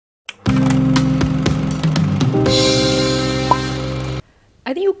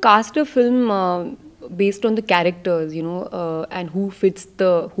I think you cast a film based on the characters, and who fits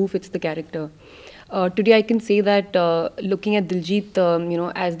the character. Today, I can say that looking at Diljit,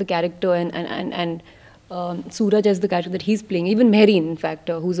 as the character, and Suraj as the character that he's playing, even Mehreen, in fact,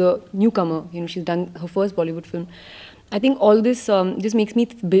 who's a newcomer, she's done her first Bollywood film. I think all this just makes me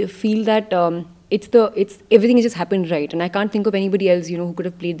feel that it's everything has just happened right, and I can't think of anybody else, who could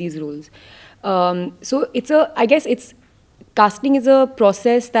have played these roles. So I guess it's casting is a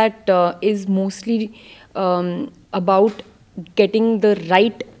process that is mostly about getting the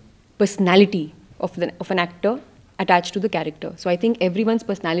right personality of an actor attached to the character. So I think everyone's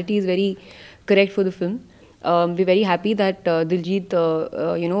personality is very correct for the film. We're very happy that Diljit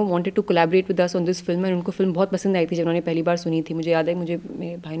wanted to collaborate with us on this film, and उनको film बहुत पसंद आई थी जब उन्होंने पहली बार सुनी थी. मुझे याद है मुझे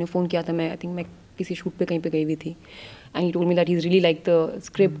मेरे भाई ने फ़ोन किया था, I think मैं किसी शूट पे कहीं पे गई हुई थी, and he told me that he really liked the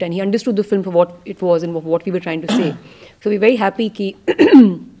script and he understood the film for what it was and what we were trying to say. So we're very happy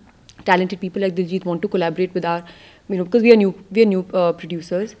that talented people like Diljit want to collaborate with our, because we are new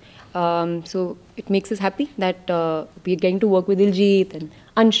producers. So it makes us happy that we are getting to work with Diljit and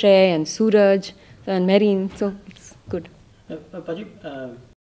Anshay and Suraj and Mehreen. So it's good. Pajit,